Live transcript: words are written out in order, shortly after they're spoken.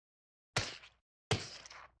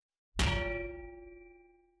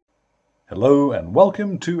Hello and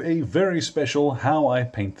welcome to a very special How I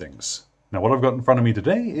Paint Things. Now what I've got in front of me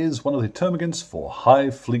today is one of the Termagants for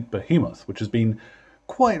Hive Fleet Behemoth, which has been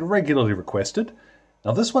quite regularly requested.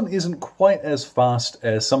 Now this one isn't quite as fast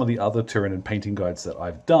as some of the other Tyranid painting guides that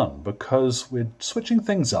I've done because we're switching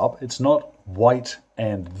things up. It's not white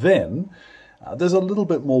and then. There's a little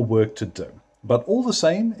bit more work to do. But all the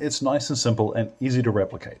same, it's nice and simple and easy to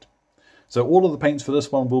replicate. So all of the paints for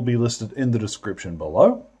this one will be listed in the description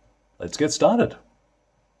below. Let's get started.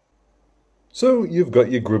 So you've got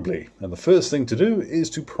your gribbly, and the first thing to do is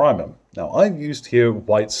to prime them. Now I've used here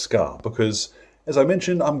white scar because, as I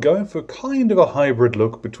mentioned, I'm going for kind of a hybrid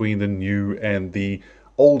look between the new and the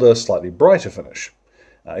older, slightly brighter finish.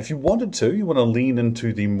 If you wanted to, you want to lean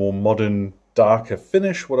into the more modern, darker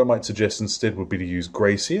finish, what I might suggest instead would be to use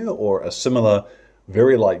grey seer or a similar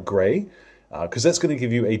very light grey, because that's going to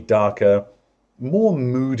give you a darker, more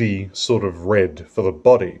moody sort of red for the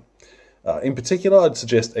body. In particular, I'd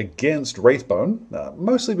suggest against Wraithbone,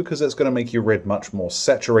 mostly because that's going to make your red much more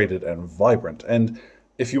saturated and vibrant. And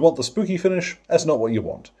if you want the spooky finish, that's not what you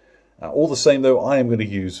want. All the same though, I am going to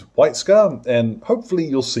use white scar, and hopefully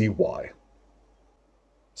you'll see why.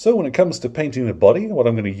 So when it comes to painting the body, what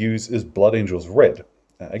I'm going to use is Blood Angel's red.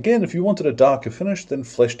 Again, if you wanted a darker finish, then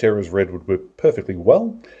Flesh Terror's red would work perfectly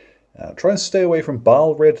well. Try and stay away from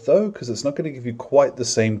Baal red though, because it's not going to give you quite the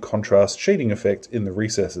same contrast shading effect in the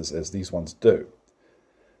recesses as these ones do.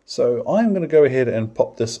 So I'm going to go ahead and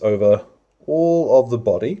pop this over all of the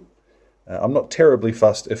body. I'm not terribly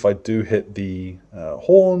fussed if I do hit the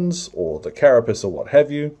horns or the carapace or what have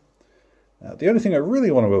you. The only thing I really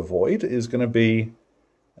want to avoid is going to be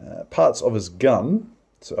parts of his gun,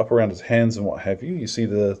 so up around his hands and what have you. You see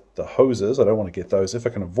the hoses, I don't want to get those if I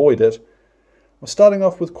can avoid it. I'm starting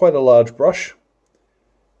off with quite a large brush.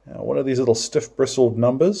 One of these little stiff bristled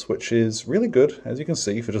numbers, which is really good, as you can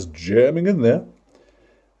see, for just jamming in there.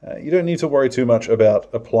 You don't need to worry too much about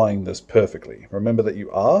applying this perfectly. Remember that you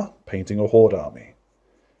are painting a horde army.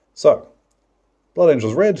 So, Blood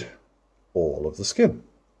Angel's red, all of the skin.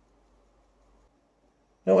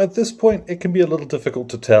 Now at this point it can be a little difficult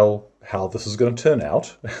to tell how this is going to turn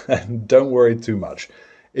out, and don't worry too much.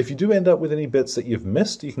 If you do end up with any bits that you've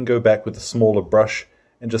missed, you can go back with a smaller brush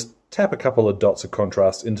and just tap a couple of dots of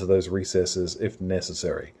contrast into those recesses if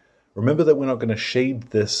necessary. Remember that we're not going to shade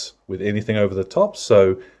this with anything over the top,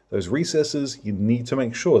 so those recesses, you need to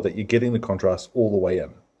make sure that you're getting the contrast all the way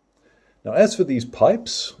in. Now as for these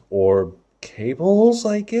pipes, or cables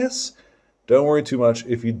I guess, don't worry too much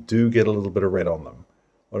if you do get a little bit of red on them.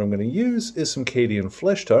 What I'm going to use is some Cadian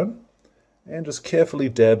Fleshtone, and just carefully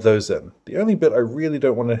dab those in. The only bit I really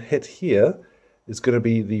don't want to hit here is going to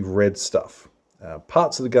be the red stuff.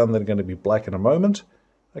 Parts of the gun that are going to be black in a moment,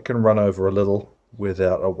 I can run over a little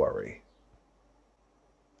without a worry.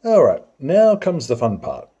 Alright, now comes the fun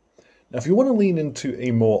part. Now if you want to lean into a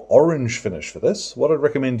more orange finish for this, what I'd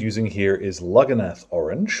recommend using here is Lugganath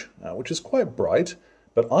Orange, which is quite bright,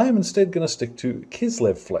 but I am instead going to stick to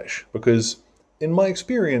Kislev Flesh, because in my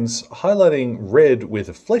experience, highlighting red with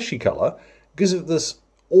a fleshy color gives it this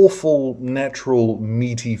awful, natural,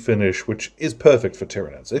 meaty finish, which is perfect for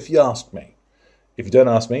Tyranids, if you ask me. If you don't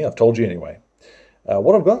ask me, I've told you anyway.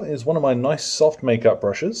 What I've got is one of my nice soft makeup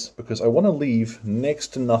brushes, because I want to leave next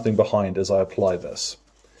to nothing behind as I apply this.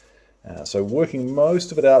 So working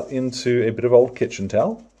most of it out into a bit of old kitchen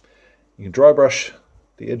towel. You can dry brush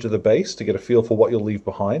the edge of the base to get a feel for what you'll leave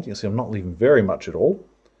behind. You'll see I'm not leaving very much at all.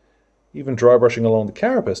 Even dry brushing along the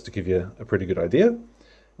carapace to give you a pretty good idea.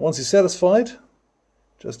 Once you're satisfied,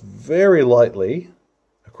 just very lightly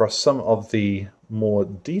across some of the more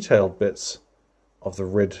detailed bits of the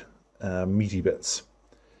red meaty bits.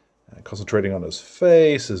 Concentrating on his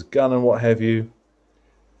face, his gun and what have you.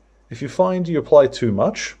 If you find you apply too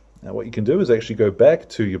much, what you can do is actually go back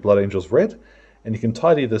to your Blood Angel's red and you can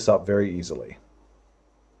tidy this up very easily.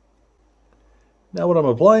 Now what I'm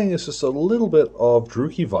applying is just a little bit of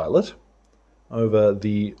Druchii Violet over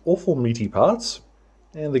the awful meaty parts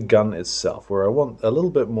and the gun itself, where I want a little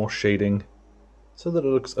bit more shading so that it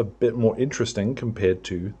looks a bit more interesting compared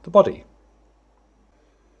to the body.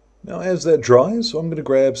 Now as that dries, I'm going to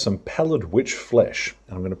grab some Pallid Witch flesh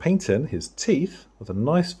and I'm going to paint in his teeth with a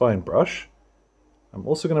nice fine brush. I'm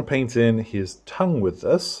also going to paint in his tongue with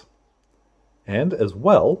this, and as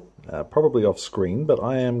well, probably off screen, but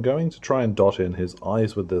I am going to try and dot in his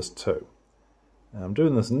eyes with this too. I'm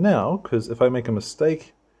doing this now because if I make a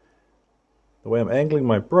mistake, the way I'm angling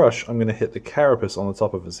my brush, I'm going to hit the carapace on the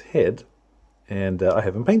top of his head, and I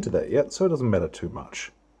haven't painted that yet, so it doesn't matter too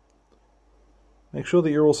much. Make sure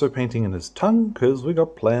that you're also painting in his tongue, because we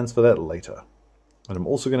got plans for that later. And I'm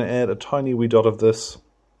also going to add a tiny wee dot of this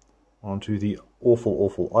onto the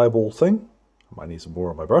awful eyeball thing. I might need some more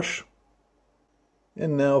on my brush.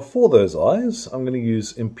 And now for those eyes, I'm going to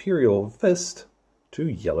use Imperial Fist to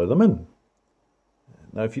yellow them in.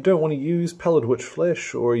 Now if you don't want to use Pallid Witch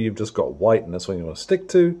Flesh, or you've just got white and that's what you want to stick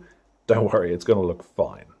to, don't worry, it's going to look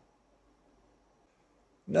fine.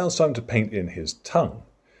 Now it's time to paint in his tongue.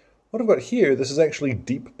 What I've got here, this is actually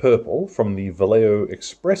deep purple from the Vallejo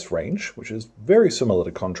Express range, which is very similar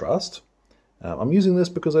to Contrast. I'm using this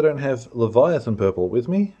because I don't have Leviathan purple with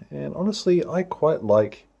me, and honestly I quite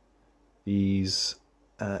like these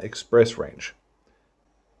Express range.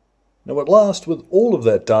 Now at last, with all of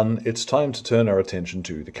that done, it's time to turn our attention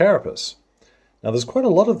to the carapace. Now there's quite a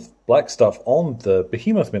lot of black stuff on the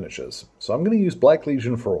Behemoth miniatures, so I'm going to use Black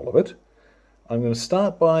Legion for all of it. I'm going to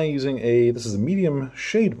start by using this is a medium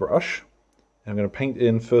shade brush. I'm going to paint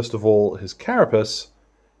in first of all his carapace,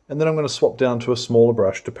 and then I'm going to swap down to a smaller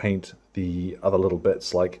brush to paint the other little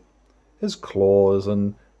bits like his claws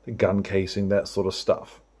and the gun casing, that sort of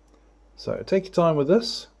stuff. So take your time with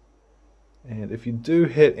this, and if you do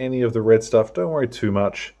hit any of the red stuff, don't worry too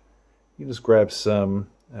much. You just grab some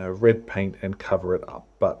red paint and cover it up,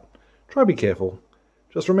 but try to be careful.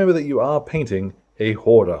 Just remember that you are painting a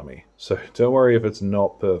horde army, so don't worry if it's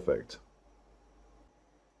not perfect.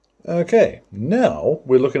 Okay, now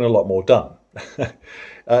we're looking a lot more done.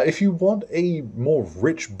 If you want a more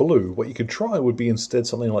rich blue, what you could try would be instead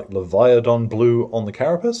something like Leviathan blue on the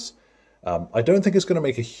carapace. I don't think it's going to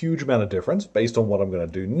make a huge amount of difference based on what I'm going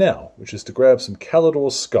to do now, which is to grab some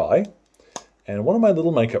Calidor's Sky and one of my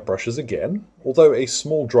little makeup brushes again, although a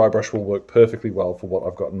small dry brush will work perfectly well for what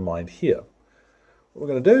I've got in mind here. What we're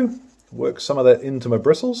going to do, work some of that into my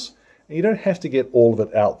bristles, and you don't have to get all of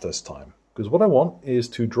it out this time, because what I want is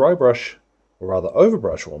to dry brush, or rather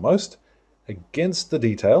overbrush almost, against the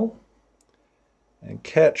detail and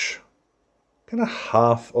catch kind of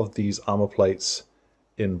half of these armor plates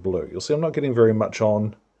in blue. You'll see I'm not getting very much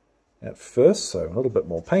on at first, so a little bit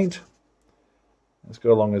more paint. Let's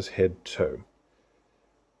go along his head too.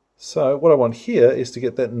 So what I want here is to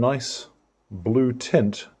get that nice blue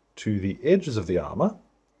tint to the edges of the armor,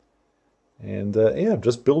 and yeah,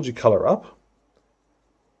 just build your color up.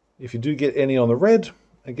 If you do get any on the red,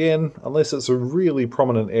 again, unless it's a really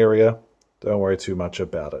prominent area, don't worry too much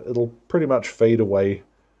about it. It'll pretty much fade away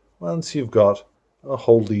once you've got a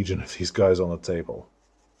whole legion of these guys on the table.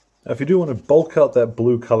 Now, if you do want to bulk out that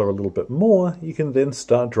blue color a little bit more, you can then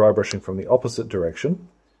start dry brushing from the opposite direction.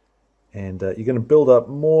 And you're going to build up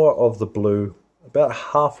more of the blue about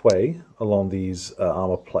halfway along these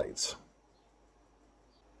armor plates.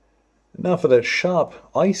 And now for that sharp,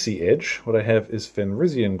 icy edge, what I have is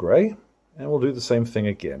Fenrisian Grey. And we'll do the same thing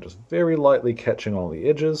again, just very lightly catching on the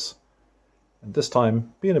edges. And this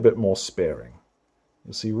time, being a bit more sparing.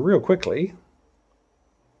 You'll see real quickly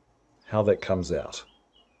how that comes out.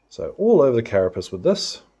 So all over the carapace with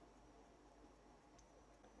this.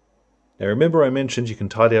 Now remember I mentioned you can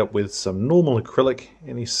tidy up with some normal acrylic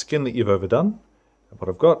any skin that you've overdone. And what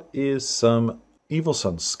I've got is some Evil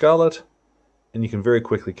Sun Scarlet, and you can very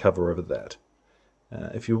quickly cover over that.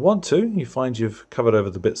 If you want to, you find you've covered over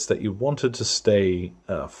the bits that you wanted to stay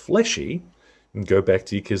fleshy, and go back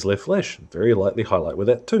to your Kislev flesh and very lightly highlight with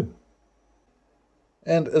that too.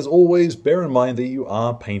 And as always, bear in mind that you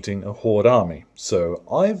are painting a horde army. So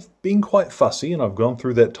I've been quite fussy and I've gone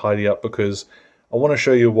through that tidy up because I want to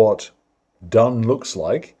show you what done looks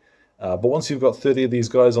like. But once you've got 30 of these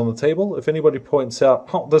guys on the table, if anybody points out,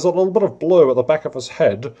 oh, there's a little bit of blue at the back of his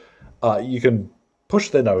head, you can push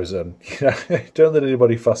their nose in. Don't let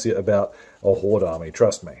anybody fuss you about a horde army,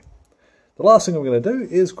 trust me. The last thing I'm going to do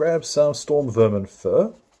is grab some Storm Vermin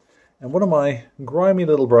fur. And one of my grimy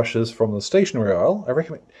little brushes from the stationery aisle, I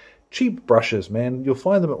recommend cheap brushes, man. You'll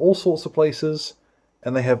find them at all sorts of places,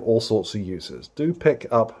 and they have all sorts of uses. Do pick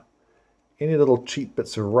up any little cheap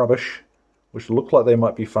bits of rubbish which look like they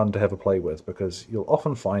might be fun to have a play with, because you'll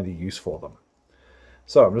often find a use for them.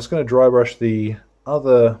 So I'm just going to dry brush the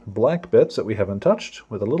other black bits that we haven't touched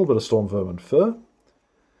with a little bit of Storm Vermin fur.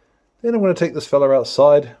 Then I'm going to take this fella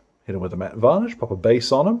outside, hit him with a matte varnish, pop a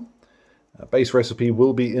base on him. Base recipe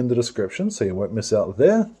will be in the description, so you won't miss out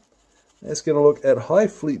there. Let's get a look at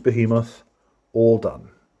Hive Fleet Behemoth, all done.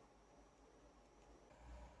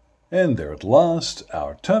 And there at last,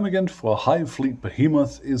 our Termagant for Hive Fleet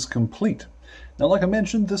Behemoth is complete. Now, like I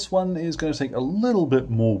mentioned, this one is going to take a little bit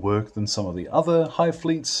more work than some of the other Hive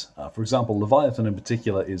Fleets. For example, Leviathan in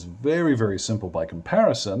particular is very, very simple by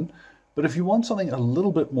comparison, but if you want something a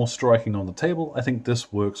little bit more striking on the table, I think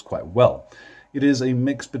this works quite well. It is a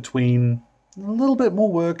mix between a little bit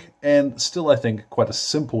more work and still, I think, quite a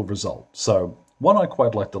simple result. So, one I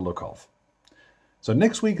quite like the look of. So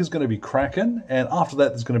next week is going to be cracking, and after that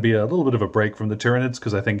there's going to be a little bit of a break from the Tyranids,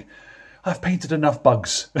 because I think I've painted enough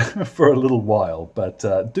bugs for a little while.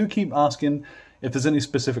 But do keep asking if there's any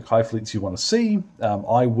specific Hive Fleets you want to see.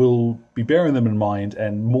 I will be bearing them in mind,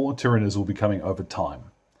 and more Tyranids will be coming over time.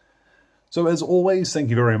 So as always,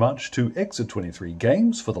 thank you very much to Exit23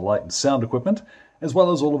 Games for the light and sound equipment, as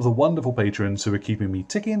well as all of the wonderful patrons who are keeping me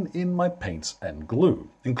ticking in my paints and glue,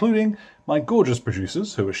 including my gorgeous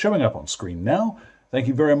producers who are showing up on screen now. Thank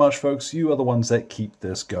you very much, folks. You are the ones that keep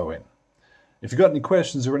this going. If you've got any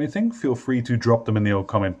questions or anything, feel free to drop them in the old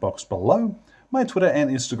comment box below. My Twitter and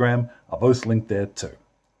Instagram are both linked there too.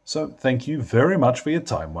 So thank you very much for your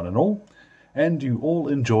time, one and all, and you all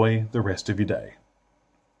enjoy the rest of your day.